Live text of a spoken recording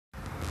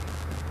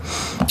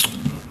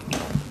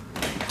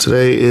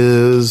Today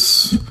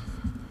is,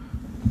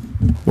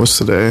 what's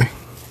today?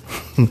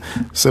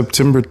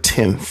 September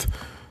 10th,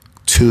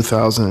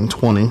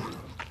 2020.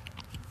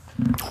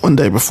 One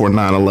day before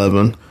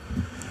 9/11.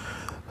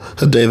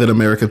 A day that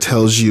America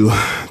tells you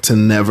to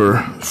never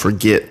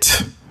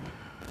forget.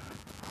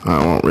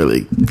 I won't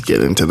really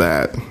get into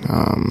that.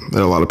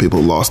 There are a lot of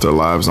people who lost their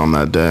lives on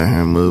that day,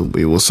 and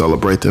we will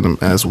celebrate them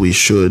as we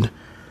should.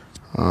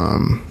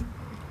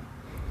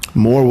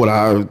 More what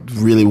I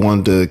really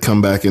wanted to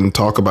come back and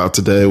talk about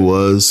today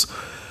was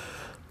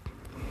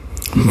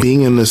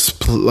being in this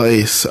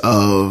place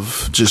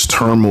of just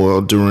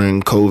turmoil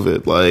during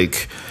COVID.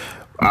 Like,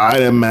 I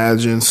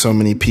imagine so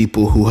many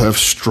people who have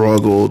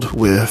struggled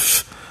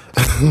with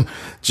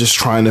just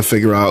trying to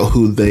figure out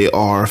who they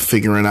are,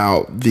 figuring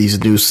out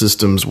these new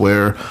systems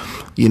where,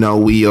 you know,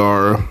 we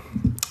are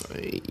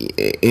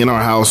in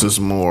our houses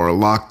more,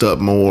 locked up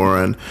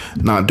more, and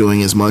not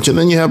doing as much. And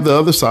then you have the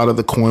other side of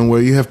the coin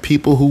where you have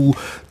people who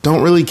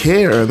don't really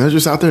care. They're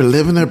just out there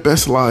living their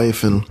best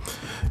life. And,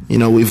 you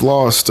know, we've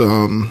lost,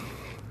 we're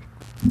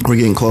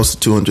getting close to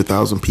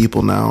 200,000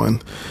 people now.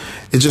 And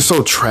it's just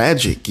so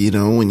tragic, you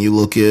know, when you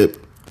look at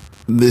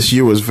this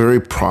year was very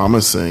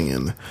promising.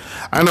 And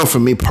I know for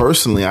me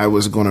personally, I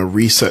was going to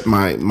reset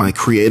my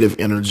creative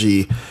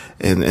energy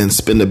and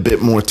spend a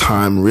bit more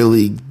time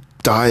really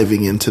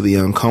diving into the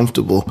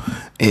uncomfortable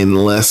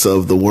and less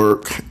of the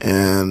work.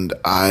 And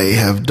I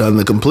have done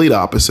the complete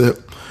opposite.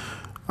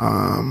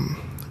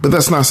 But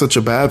that's not such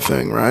a bad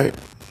thing, right?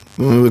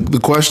 The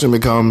question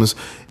becomes,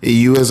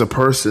 you as a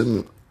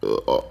person,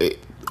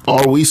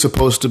 are we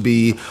supposed to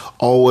be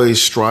always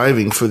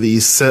striving for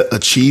these set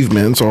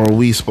achievements, or are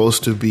we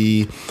supposed to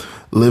be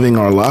living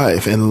our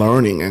life and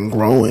learning and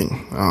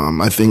growing?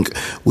 I think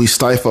we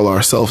stifle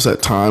ourselves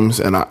at times,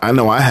 and I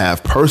know I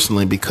have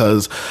personally,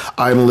 because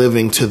I'm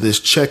living to this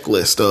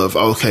checklist of,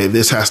 okay,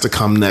 this has to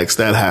come next,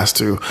 that has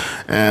to.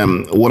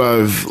 And what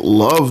I've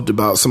loved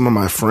about some of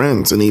my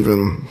friends, and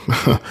even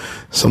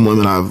some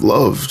women I've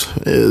loved,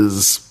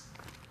 is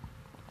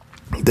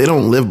they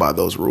don't live by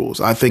those rules.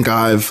 I think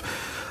I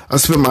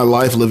spent my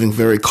life living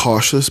very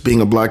cautious. Being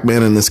a black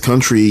man in this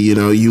country, you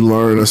know, you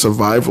learn a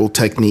survival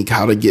technique,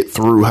 how to get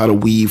through, how to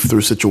weave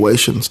through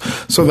situations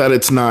so that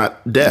it's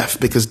not death,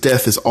 because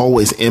death is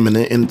always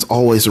imminent and it's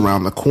always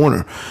around the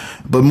corner.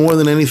 But more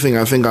than anything,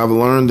 I think I've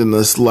learned in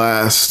this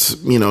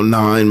last,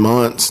 9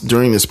 months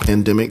during this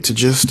pandemic to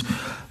just,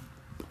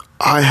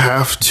 I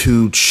have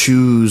to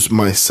choose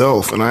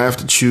myself, and I have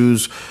to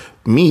choose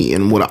me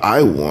and what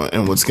I want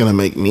and what's going to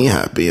make me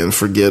happy, and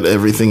forget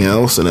everything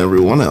else and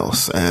everyone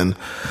else. And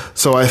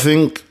so I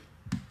think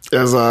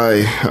as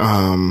I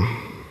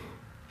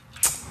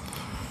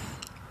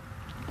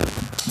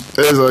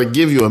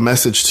give you a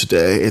message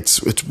today,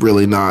 it's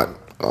really not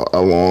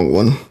a long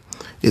one.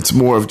 It's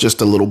more of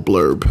just a little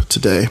blurb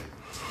today.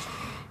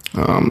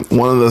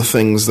 One of the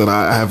things that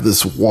I have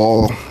this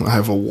wall, I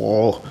have a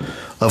wall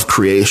of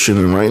creation,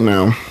 and right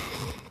now,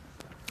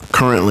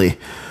 currently,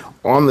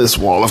 on this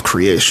wall of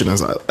creation,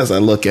 as I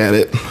look at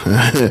it,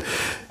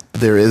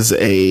 there is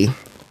a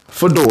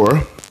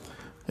fedora.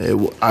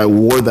 I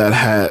wore that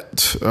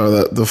hat,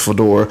 the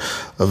fedora,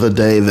 the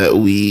day that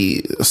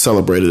we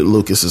celebrated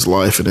Lucas's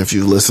life. And if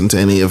you listen to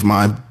any of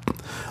my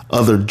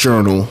other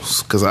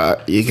journals, because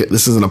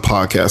this isn't a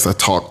podcast, I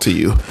talk to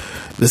you.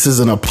 This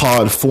isn't a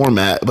pod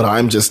format, but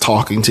I'm just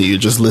talking to you,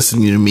 just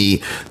listening to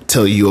me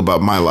tell you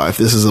about my life.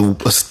 This is a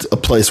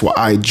place where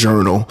I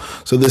journal.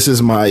 So this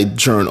is my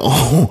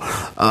journal.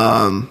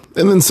 And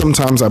then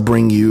sometimes I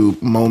bring you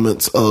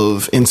moments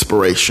of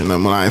inspiration,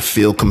 and when I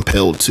feel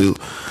compelled to.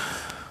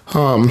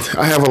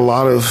 I have a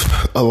lot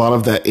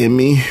of that in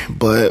me,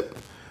 but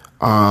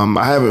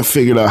I haven't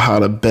figured out how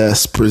to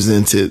best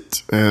present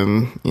it.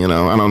 And,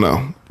 I don't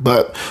know.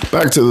 But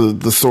back to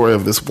the story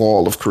of this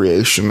wall of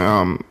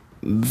creation.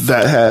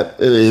 That hat,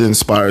 it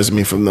inspires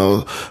me from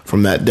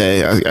that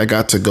day. I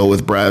got to go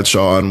with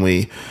Bradshaw, and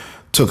we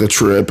took a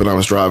trip, and I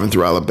was driving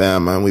through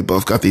Alabama, and we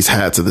both got these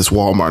hats at this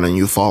Walmart in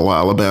Eufaula,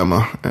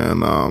 Alabama.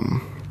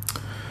 And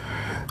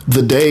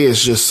the day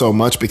is just so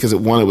much because it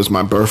was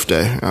my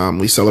birthday.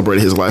 We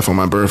celebrated his life on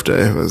my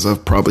birthday, as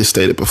I've probably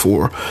stated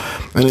before.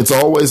 And it's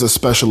always a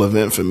special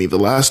event for me. The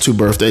last 2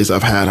 birthdays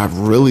I've had, I've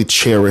really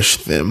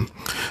cherished them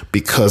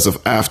because of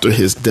after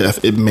his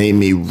death, it made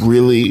me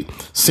really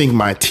sink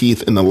my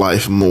teeth into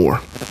life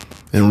more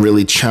and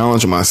really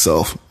challenge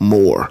myself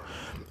more.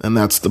 And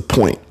that's the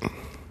point.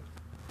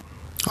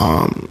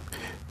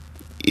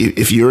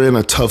 If you're in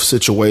a tough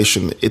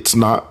situation,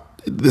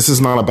 this is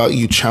not about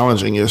you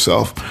challenging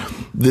yourself.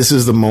 This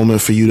is the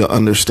moment for you to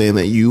understand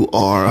that you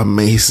are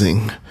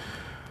amazing,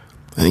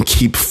 and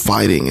keep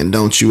fighting, and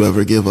don't you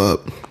ever give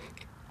up,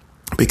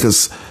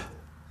 because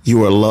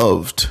you are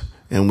loved,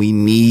 and we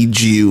need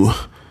you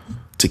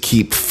to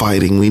keep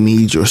fighting. We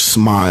need your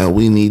smile.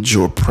 We need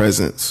your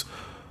presence.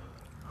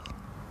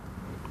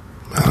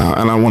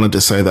 And I wanted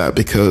to say that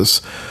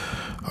because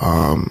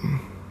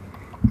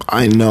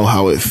I know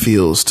how it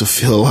feels to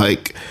feel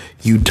like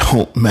You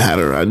don't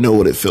matter. I know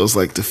what it feels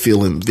like to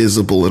feel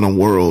invisible in a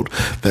world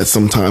that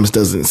sometimes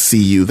doesn't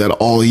see you, that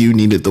all you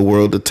needed the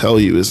world to tell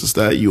you is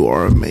that you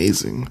are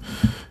amazing.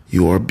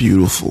 You are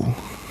beautiful.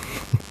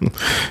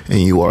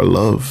 And you are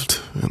loved.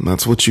 And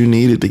that's what you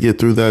needed to get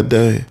through that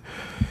day.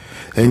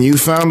 And you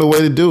found a way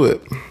to do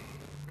it.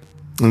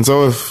 And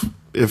so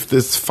if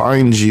this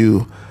finds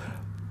you,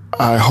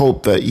 I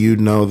hope that you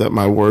know that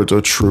my words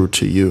are true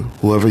to you,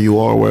 whoever you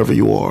are, wherever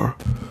you are,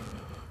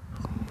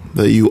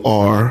 that you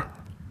are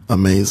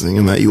amazing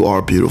and that you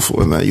are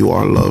beautiful and that you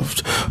are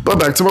loved. But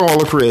back to my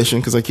wall of creation,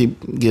 because I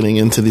keep getting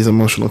into these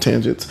emotional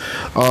tangents.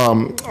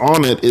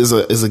 On it is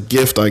a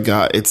gift I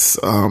got. It's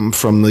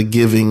from the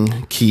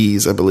Giving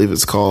Keys, I believe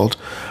it's called.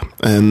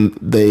 And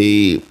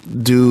they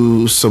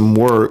do some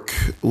work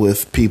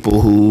with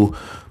people who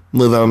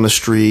live out on the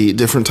street,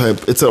 different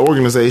type. It's an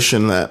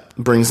organization that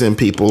brings in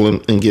people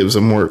and gives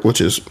them work,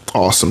 which is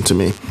awesome to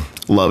me.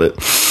 Love it.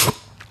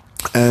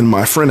 And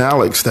my friend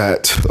Alex,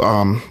 that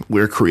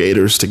we're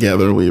creators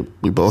together. We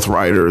both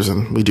writers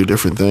and we do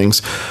different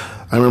things.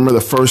 I remember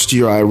the first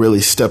year I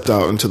really stepped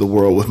out into the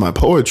world with my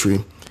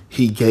poetry.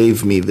 He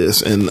gave me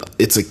this, and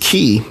it's a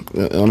key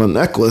on a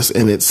necklace,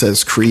 and it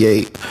says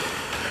create.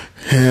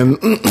 And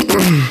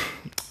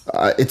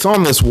it's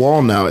on this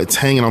wall now. It's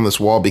hanging on this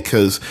wall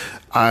because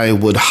I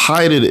would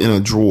hide it in a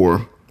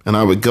drawer, and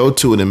I would go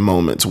to it in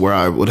moments where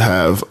I would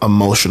have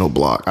emotional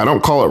block. I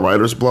don't call it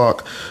writer's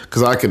block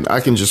because I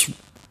can just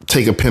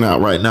take a pen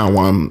out right now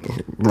while I'm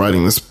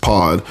writing this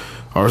pod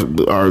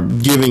or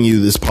giving you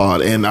this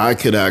pod, and I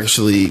could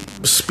actually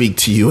speak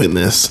to you in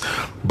this.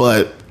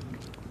 But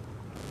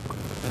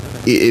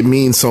it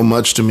means so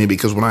much to me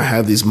because when I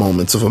had these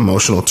moments of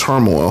emotional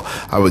turmoil,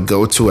 I would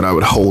go to it, I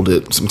would hold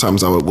it.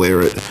 Sometimes I would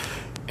wear it,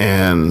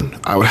 and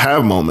I would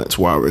have moments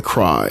where I would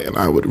cry, and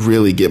I would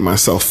really get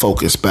myself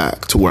focused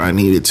back to where I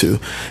needed to.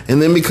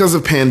 And then because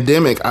of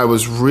pandemic, I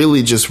was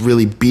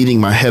really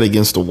beating my head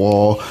against the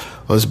wall.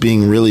 I was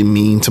being really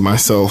mean to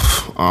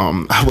myself.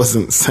 I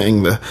wasn't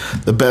saying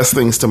the best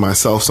things to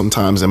myself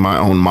sometimes in my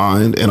own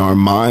mind. And our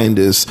mind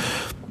it's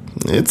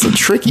a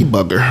tricky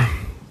bugger.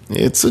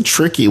 It's a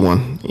tricky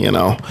one, you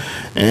know.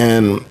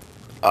 And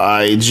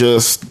I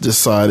just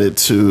decided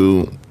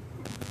to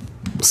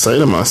say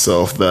to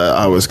myself that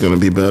I was going to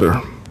be better.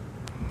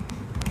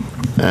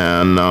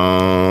 And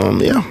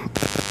yeah.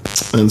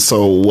 And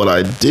so what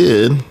I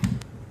did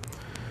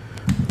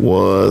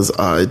was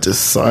I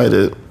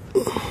decided,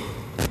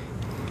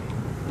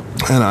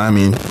 and I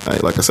mean,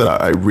 like I said,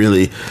 I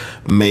really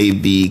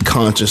made the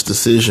conscious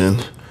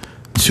decision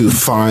to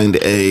find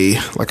a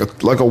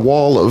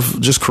wall of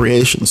just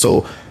creation.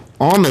 So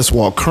on this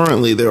wall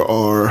currently there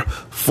are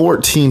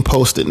 14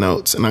 Post-it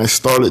notes, and I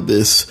started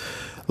this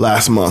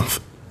last month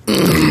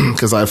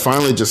because I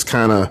finally just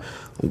kind of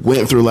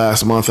went through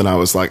last month and I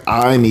was like,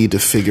 I need to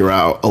figure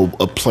out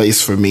a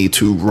place for me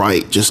to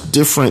write just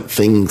different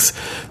things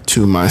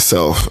to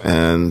myself.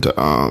 And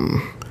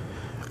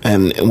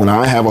when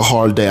I have a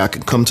hard day, I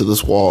can come to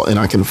this wall and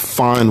I can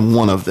find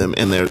one of them,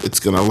 and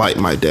it's going to light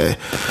my day.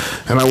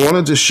 And I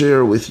wanted to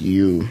share with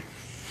you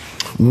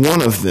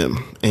one of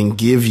them and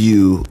give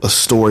you a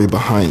story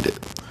behind it.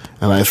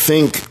 And I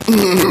think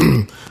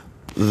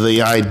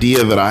the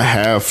idea that I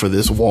have for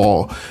this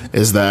wall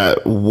is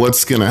that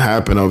what's going to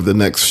happen over the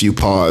next few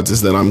pods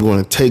is that I'm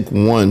going to take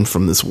one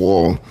from this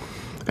wall,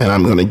 and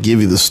I'm going to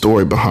give you the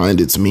story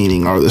behind its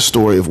meaning, or the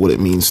story of what it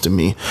means to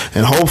me.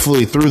 And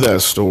hopefully through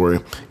that story,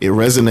 it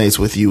resonates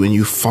with you and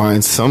you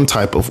find some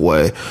type of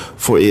way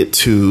for it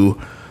to,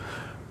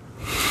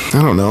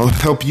 I don't know,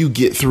 help you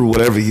get through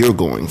whatever you're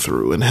going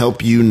through and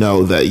help you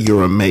know that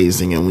you're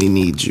amazing and we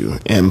need you.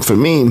 And for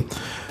me,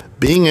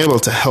 being able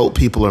to help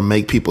people or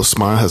make people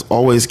smile has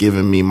always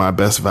given me my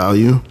best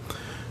value.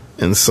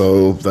 And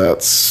so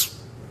that's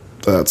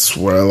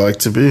where I like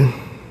to be.